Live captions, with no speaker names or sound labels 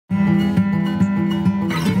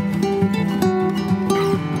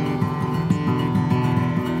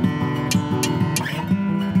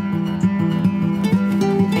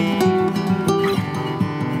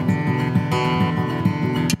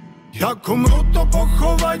круто,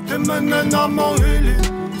 поховайте мене на могилі,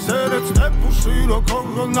 серед степу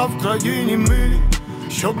широкого на Вкраїні милі,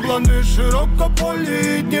 щоб лани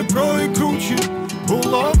широкополі, Дніпро і кручі,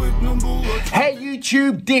 було видно, було. Hey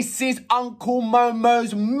YouTube, this is Uncle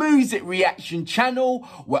Momo's music reaction channel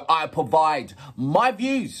where I provide my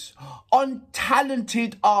views on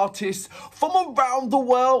talented artists from around the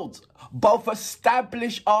world, both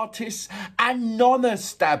established artists and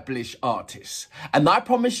non-established artists. And I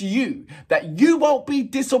promise you that you won't be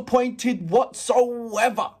disappointed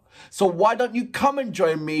whatsoever. So why don't you come and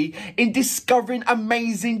join me in discovering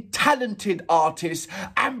amazing, talented artists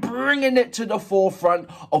and bringing it to the forefront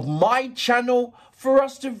of my channel for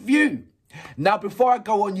us to view. Now, before I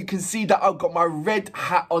go on, you can see that I've got my red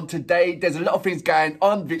hat on today. There's a lot of things going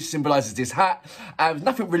on which symbolises this hat. It's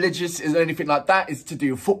nothing religious or anything like that. It's to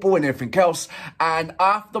do with football and everything else. And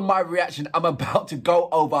after my reaction, I'm about to go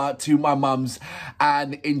over to my mum's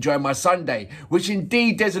and enjoy my Sunday. Which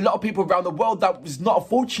indeed, there's a lot of people around the world that was not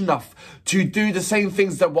fortunate enough to do the same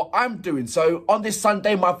things that what I'm doing. So on this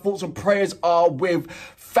Sunday, my thoughts and prayers are with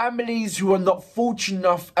families who are not fortunate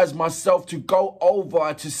enough as myself to go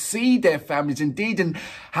over to see their families indeed,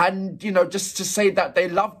 and you know, just to say that they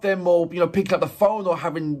love them, or you know, picking up the phone or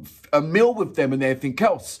having a meal with them and everything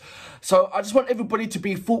else. So I just want everybody to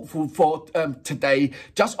be thoughtful for today,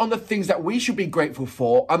 just on the things that we should be grateful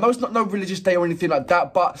for. I know it's not no religious day or anything like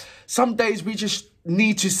that, but some days we just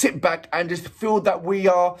need to sit back and just feel that we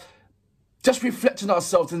are just reflecting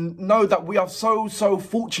ourselves and know that we are so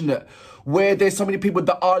fortunate, where there's so many people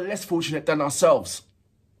that are less fortunate than ourselves.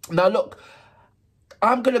 Now look,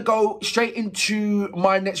 I'm going to go straight into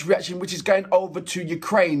my next reaction, which is going over to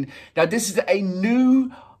Ukraine. Now this is a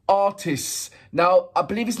new artist. Now I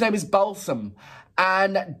believe his name is Balsam,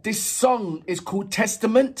 and this song is called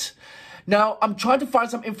Testament. Now I'm trying to find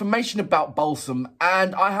some information about Balsam,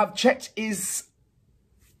 and I have checked his,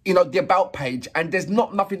 you know, the about page, and there's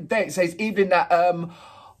nothing there. It says even that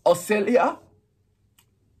Oscilla,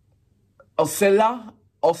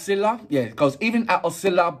 yeah, it goes even at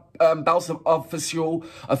Oscilla, Balsam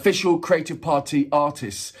official creative party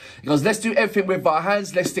artists. He goes, let's do everything with our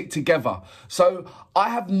hands, let's stick together. So I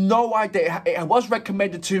have no idea. It was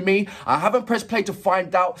recommended to me. I haven't pressed play to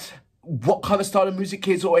find out what kind of style of music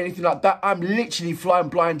is or anything like that. I'm literally flying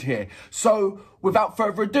blind here. So without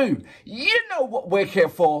further ado, you know what we're here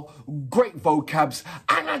for. Great vocabs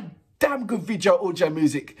and a damn good video audio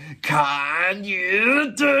music. Can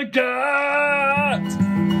you dig it?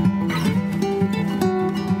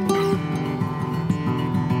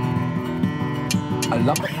 I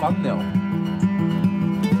love the thumbnail.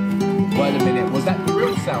 Wait a minute, was that the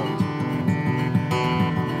real sound?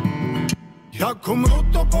 Як умру,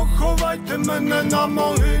 то поховайте мене на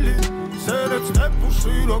могилі, серед степу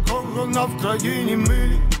широкого на Вкраїні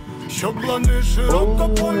милі, щоб лани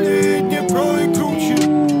широкополі, Дніпро і кручі,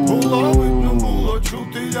 було видно, було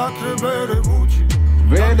чути, як реве ревучі.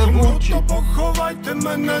 Як умру, то поховайте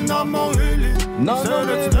мене на могилі,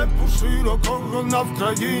 серед степу широкого на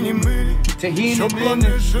Вкраїні милі, щоб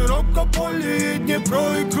лани широкополі, Дніпро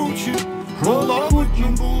і кручі, було видно,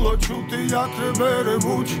 було чути, як реве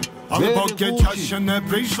ревучі. Але поки час ще не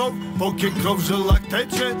прийшов, поки кров в жилах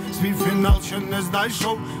тече, свій фінал ще не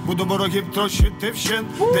знайшов, буду ворогів трощити вщент,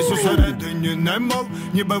 десь усередині немов,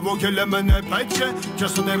 ніби вугілля мене пече,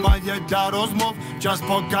 часу немає для розмов, час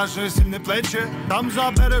покаже сильне плече. Там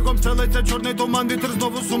за берегом стелиться чорний туман, вітер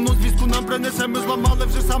знову сумну звістку нам принесе, ми зламали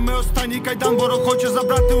вже саме останній кайдан, ворог хоче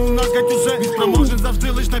забрати у нас геть усе, він спроможен завжди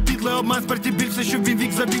лиш на підле обман, смерті більше, що він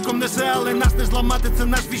вік за віком несе, але нас не зламати, це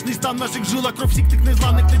наш вічний стан, в наших жилах кров всіх тих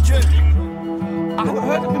незламних тече. I haven't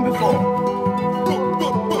heard of him before.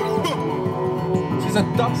 This is a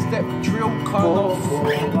dubstep drill kind of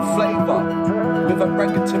flavour with a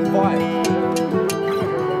reggaeton vibe.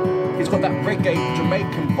 He's got that reggae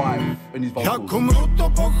Jamaican vibe in his vocals. Як умру,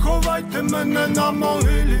 то поховайте мене на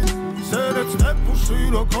могилі, серед степу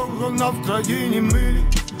широкого на Вкраїні милі,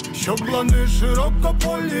 щоб лани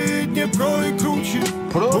широкополі, Дніпро і кручі,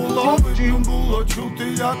 було видно, було чути,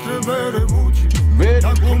 як реве ревучі.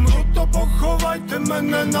 Як умру, то поховайте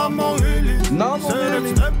мене на могилі, серед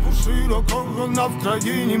степу широкого на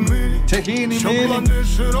Вкраїні милі, щоб лани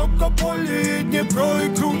широкополі, Дніпро і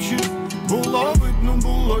кручі, було видно,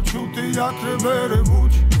 було чути, як реве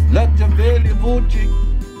ревучі.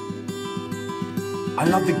 I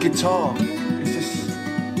love the guitar. It's just...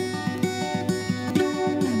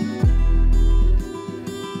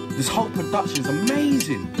 this whole production is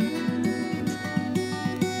amazing.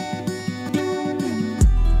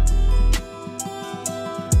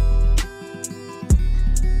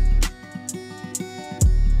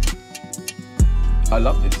 I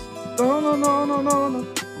love this.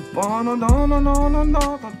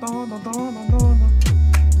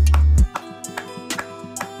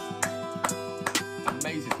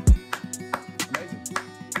 Amazing.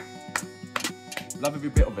 Love every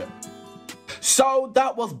bit of it. So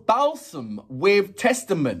that was Balsam with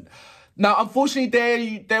Testament. Now,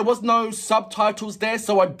 unfortunately, there was no subtitles there,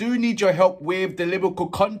 so I do need your help with the lyrical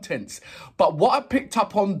contents. But what I picked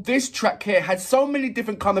up on this track here had so many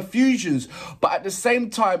different kind of fusions, but at the same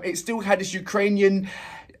time, it still had this Ukrainian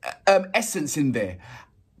essence in there.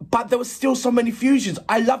 But there was still so many fusions.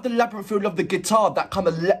 I love the labyrinth feel of the guitar, that kind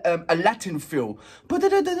of a Latin feel.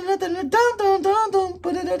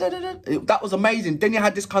 That was amazing. Then you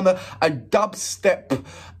had this kind of a dubstep,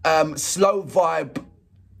 slow vibe.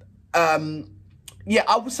 Yeah,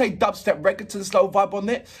 I would say dubstep reggaeton slow vibe on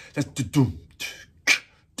it.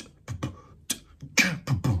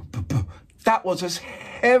 That was just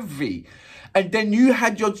heavy. And then you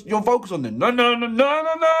had your vocals on there. No no no no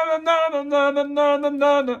no no no no no no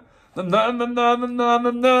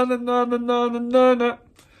no no no no no.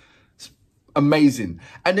 Amazing.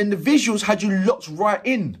 And then the visuals had you locked right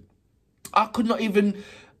in. I could not even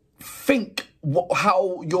think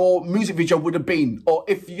how your music video would have been, or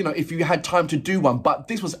if you had time to do one, but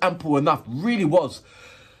this was ample enough, really was.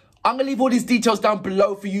 I'm going to leave all these details down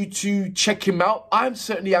below for you to check him out. I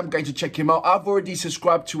certainly am going to check him out. I've already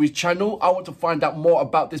subscribed to his channel. I want to find out more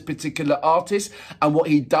about this particular artist and what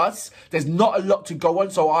he does. There's not a lot to go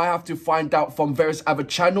on, so I have to find out from various other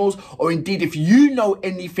channels, or indeed if you know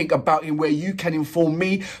anything about him where you can inform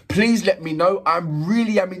me, please let me know. I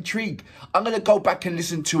really am intrigued. I'm going to go back and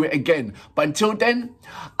listen to it again. But until then,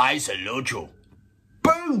 I salute you.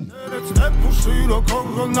 Boom!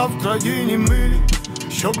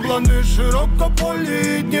 Щоб лани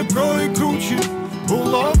широкополі, Дніпро і кручі,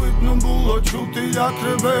 було видно, було чути, як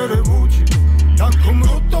реве ревучі. Як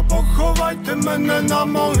умру, то поховайте мене на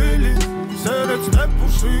могилі, серед степу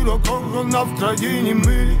широкого на Вкраїні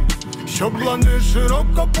милі. Щоб лани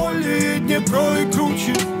широкополі, Дніпро і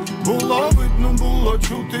кручі, було видно, було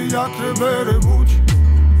чути, як реве ревучі.